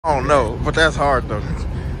I don't know, but that's hard though.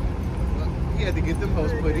 You had to get them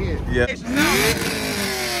hoes put in. Yeah.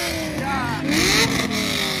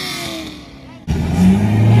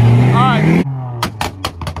 Alright.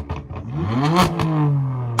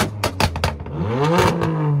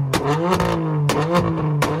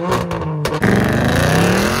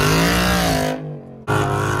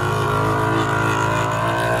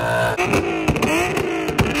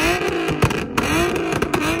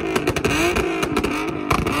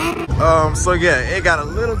 So yeah, it got a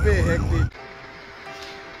little bit hectic.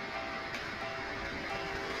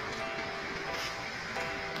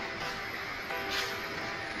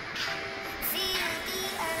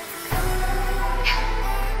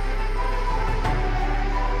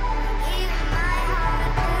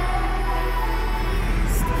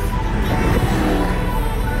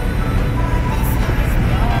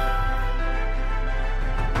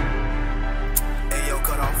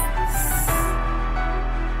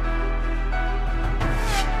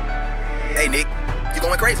 Hey Nick, you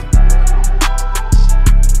going crazy?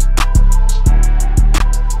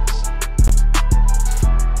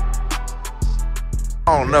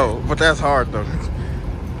 I don't know, but that's hard though.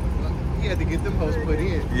 You had to get them hoes put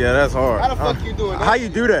in. Yeah, that's hard. How the fuck you doing that? How you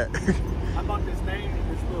do that? I bought this thing,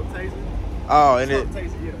 this little taser. Oh, and it.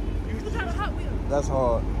 That's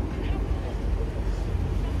hard.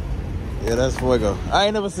 Yeah, that's fuego. I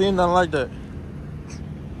ain't never seen nothing like that.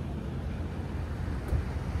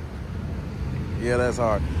 Yeah, that's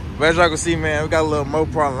hard. But as y'all can see, man, we got a little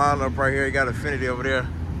Mopar lined up right here. You got Infinity over there.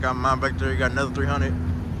 Got mine back there. You got another 300.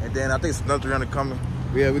 And then I think it's another 300 coming.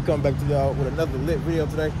 Yeah, we come back to y'all with another lit video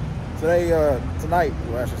today. Tonight,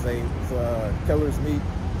 well, I should say, it's Keller's meet.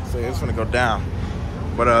 So it's gonna go down.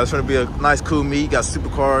 But it's gonna be a nice, cool meet. You got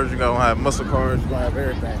supercars, you're gonna have muscle cars, you're gonna have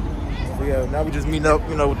everything. So yeah, now we just meeting up,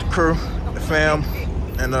 you know, with the crew, the fam,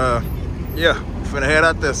 and yeah, finna head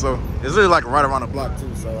out there. So it's really like right around the block too.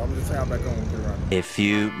 So I'm just heading back on and get around. A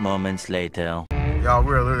few moments later. Y'all,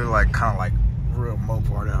 we're literally like kind of like real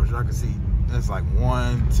Mopar now. As y'all can see, there's like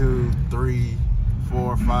 1, 2, 3,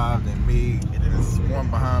 4, 5, then me, and then there's one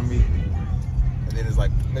behind me, and then there's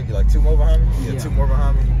like maybe like 2 more behind me. Yeah, 2 more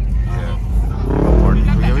behind me. Yeah. But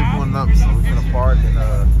yeah, we pulling up, so we finna park and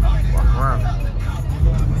walk around.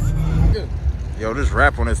 Yo, this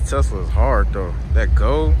wrap on this Tesla is hard though. That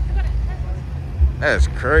gold, that's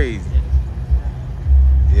crazy.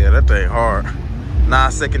 Yeah, that thing hard.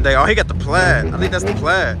 9-second day. Oh, he got the plaid. I think that's the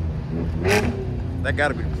plaid. That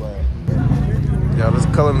gotta be the plaid. Yo, this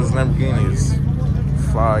color in this Lamborghini is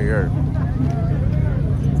fire.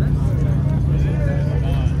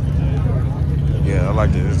 Yeah, I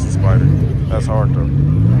like this. It's a Spider. That's hard though.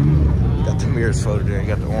 Got the mirrors folded in. You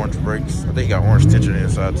got the orange brakes. I think you got orange stitch on the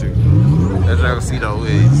inside too. As y'all can see though,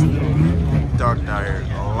 it's dark down here.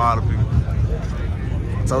 A lot of people.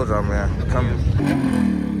 I told y'all, man, coming.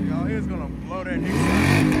 Y'all, here's gonna blow that nigga.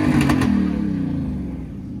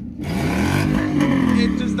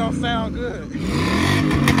 It just don't sound good.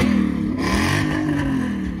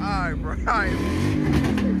 Alright, bro. Alright.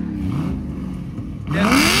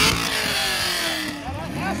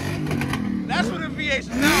 That's what a V8 should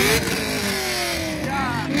sound like.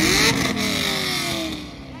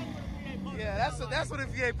 Yeah, that's what a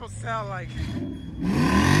V8 supposed to sound like.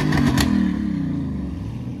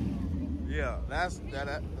 Yeah, that's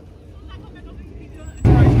that.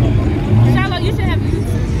 Shiloh, you should have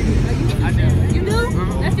YouTube. I do. You do?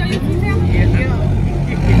 That's your YouTube channel? Yeah.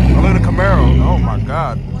 Oh, look at the Camaro. Oh my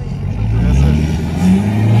God. That's it.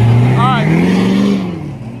 All right.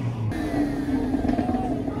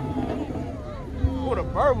 Oh, the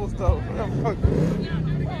burbles though.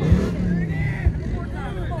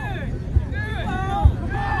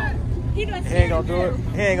 He ain't gonna do it.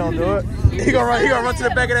 He ain't gonna do it. He gonna run to the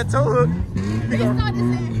back of that tow hook.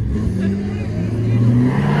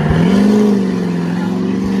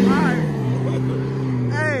 Alright.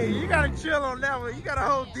 Hey, you gotta chill on that one. You got a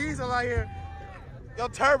whole diesel out here. Your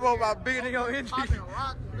turbo about bigger than your engine.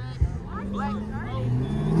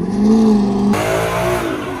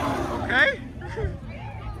 Okay.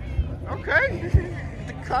 Okay.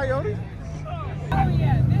 The Coyote. Oh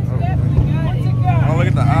yeah, this definitely got it. Oh, look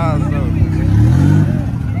at the eyes though.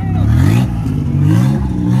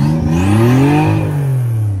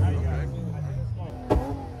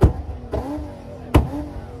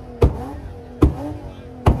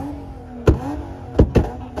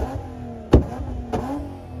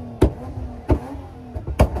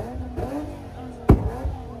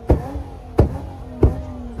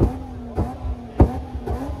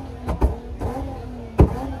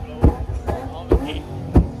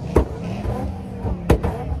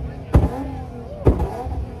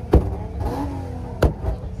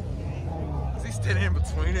 standing in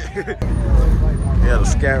between it. Yeah, the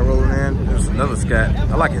scat rolling in. There's another scat.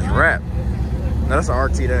 I like his rap. No, that's an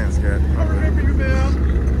RT, that ain't scat.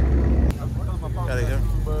 Got it here.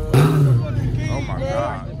 Oh my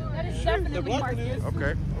God. That is definitely Marcus.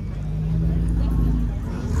 Okay.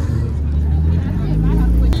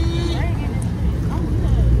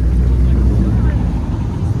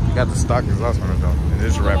 Got the stock exhaust on it though. And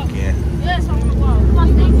this rap can. Yes, on the wall. Come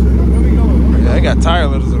on, Yeah, they got tire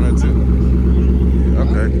letters on there too.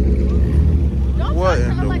 Okay. What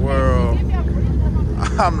in the world?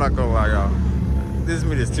 I'm not gonna lie, y'all. This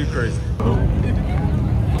meat is too crazy.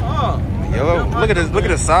 Yellow. Look at this. Look at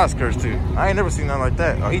the side skirts too. I ain't never seen nothing like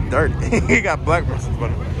that. Oh, he dirty. He got black bristles, but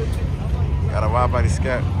got a wide body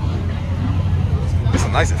scat. It's a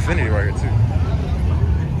nice Infinity right here too.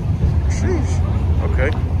 Sheesh.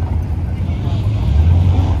 Okay.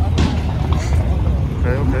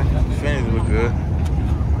 Okay. Infinity look good.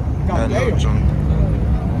 Got no junk.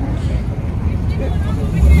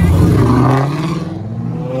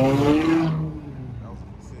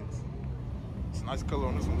 It's a nice color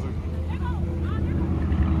on this one too.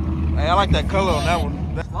 Hey, I like that color on that one.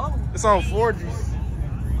 It's on 4Gs.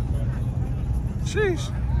 Sheesh.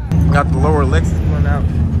 Got the lower Lexus one out.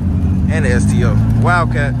 And the STO.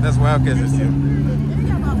 Wildcat. That's Wildcat's STO.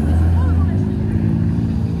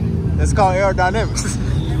 It's called aerodynamics.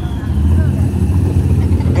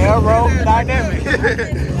 Aerodynamic.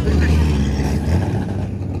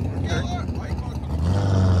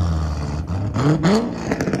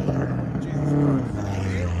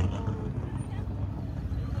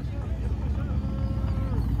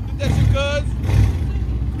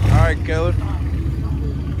 Alright, Keller.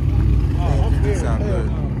 That sound good.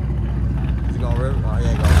 Is he gonna rip? Oh, he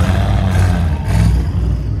ain't gonna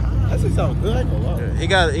rip. That shit sound good. I ain't gonna lie.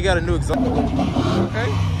 Yeah, he got a new exhaust. Okay.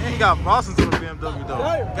 And he got Boston's on the BMW though.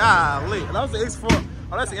 Golly. And that was the X4.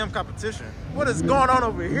 Oh, that's the M competition. What is going on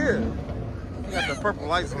over here? He got the purple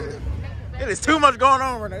lights on it. It is too much going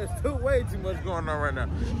on right now. It's way too much going on right now.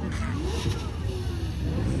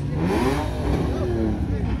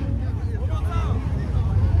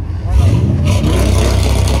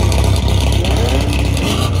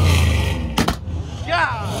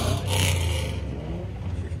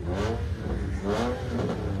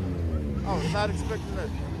 I was not expecting that.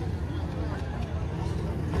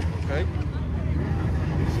 Okay.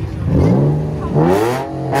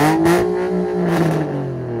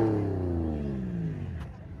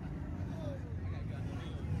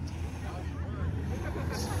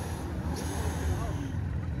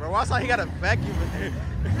 Bro, why he got a vacuum in there?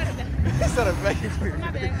 He's not a vacuum cleaner.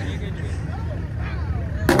 My bad.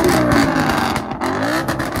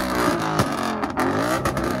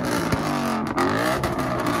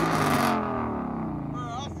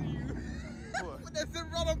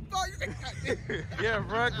 Yeah,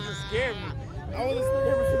 bro, because it scared me. I wasn't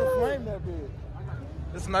scared to see the flame that big.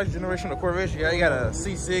 This is a nice generation of Corvette. You got a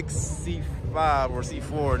C6, C5, or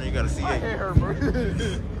C4, and then you got a C8. My head hurt, bro.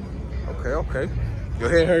 Okay. Your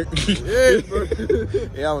head hurt? Yeah, bro.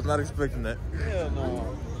 Yeah, I was not expecting that. Hell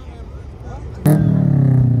no.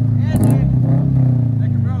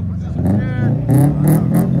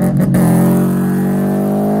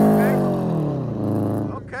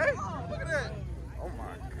 Okay. Look at that. Oh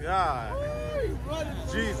my God.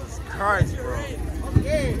 Jesus Christ, bro.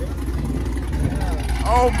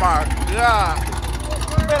 Oh my God.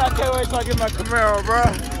 Man, I can't wait till I get my Camaro, bro.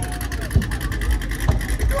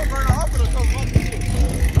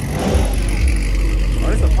 Oh,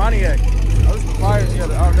 this is a Pontiac. Oh, this is the fire. Yeah,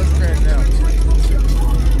 oh, that's trans now.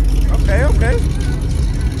 Okay.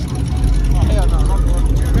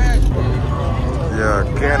 Yeah,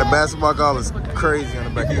 carrying the basketball goal is crazy on the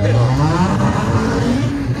back of your car.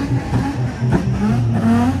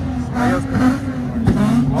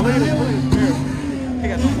 Oh, look at this. He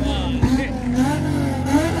got some.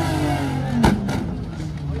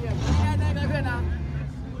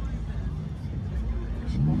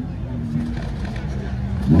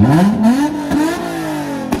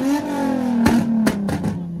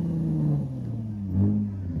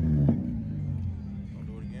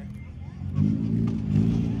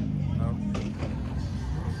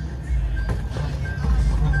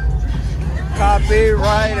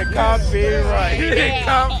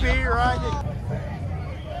 Copyright.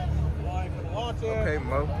 Okay,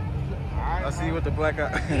 Mo. I see you with the black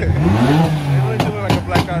eye. It looks like a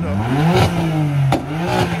black eye though.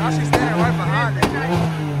 Now she's standing right behind it.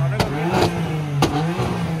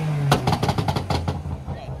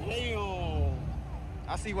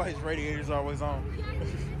 I see why his radiator's always on.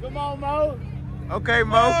 Come on, Mo. Okay,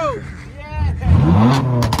 Mo.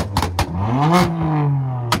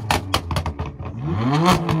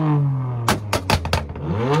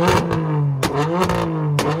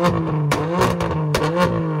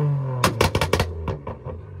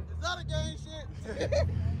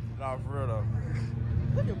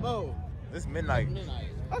 It's midnight.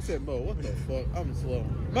 I said, Mo, what the fuck? I'm slow.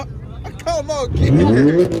 Mo, I call Mo again.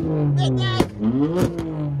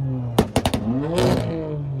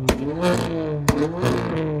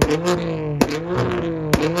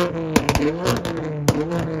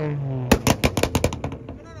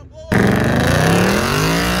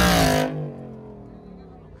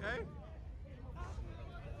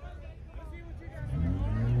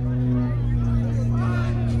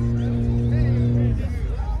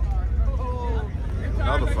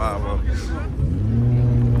 Another 5-0.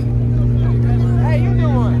 Hey, you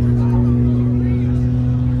doing?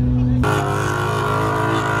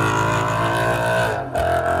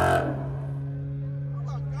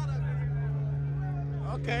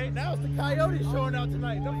 Okay, now it's the Coyotes showing out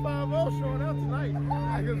tonight. The 5-0 showing out tonight.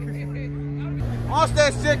 Watch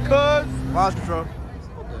that shit, cuz. Watch control.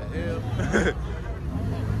 What the hell?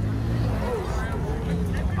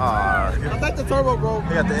 I think the turbo broke.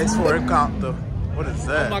 He got the X4 helicopter. What is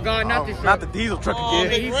that? Oh my God, not this Not shit. the diesel truck Oh,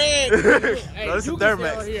 again. it's red. No, this is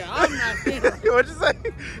Thermax. Here. I'm not getting. What'd you say?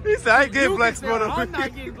 He said, I ain't getting black smoke. smoke. I'm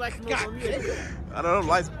not getting black smoke from you. I know them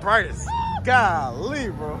lights brightest. Golly,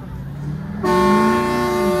 bro.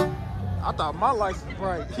 I thought my lights was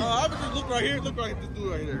bright. I was just look right here. Look right this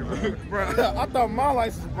dude right here, bro. Bro, I thought my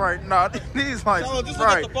lights was bright. Nah, these lights Y'all was just look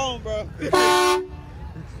at bright. the phone, bro.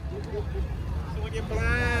 So we get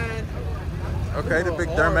blind. Okay, the big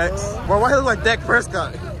Thermax. Bro, why he look like Dak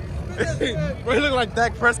Prescott? Bro, he look like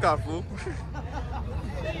Dak Prescott, fool.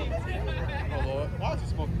 Oh Lord, why is he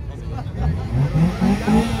smoking?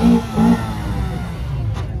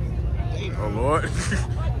 Oh Lord.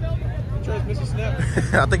 Transmission snap.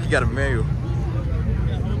 I think he got a manual.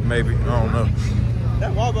 Maybe. I don't know.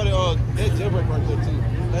 That wall body, that jailbreak right there too.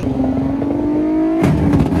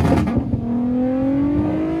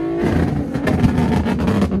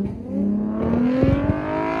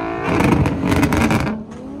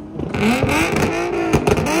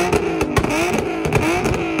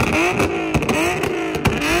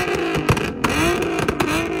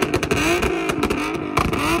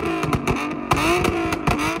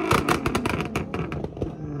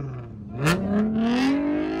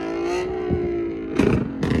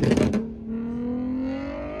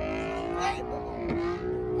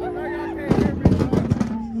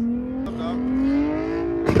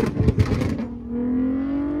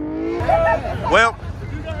 Well,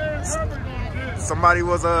 somebody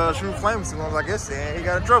was shooting flames, I guess, and he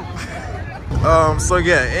got in trouble. So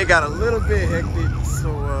yeah, it got a little bit hectic. So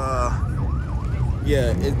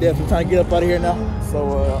yeah, it's definitely time to get up out of here now.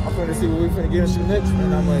 So I'm gonna see what we finna get into next,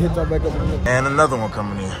 and I'm gonna hit y'all back up in a minute. And another one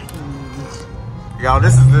coming in. Y'all,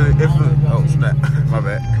 this is the oh snap, my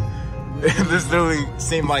bad. This literally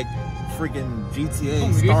seemed like freaking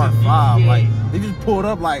GTA Star 5. Like they just pulled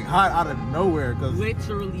up like hot out of nowhere, cause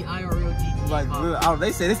Literally IRL GTA. like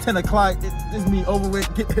they said it's 10 o'clock. It's me over with.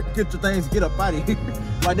 Get your things, get up out of here.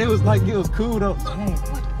 Like they was like it was cool though. Dang,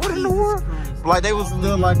 what in the world? Like they was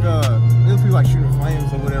still like there was people like shooting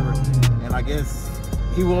flames or whatever. And I guess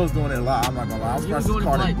he was doing it a lot. I'm not gonna lie. I was surprised his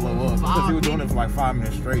car didn't blow up because he was doing it for like 5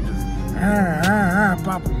 minutes straight, just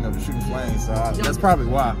popping, you know, shooting flames. So that's probably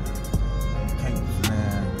why.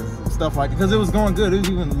 Stuff like it, because it was going good. It was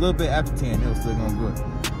even a little bit after 10. It was still going good.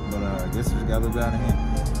 But I guess we just got a little bit out of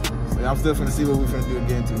hand. So I'm still finna see what we're finna do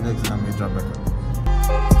again to next, and I'm gonna drop back up.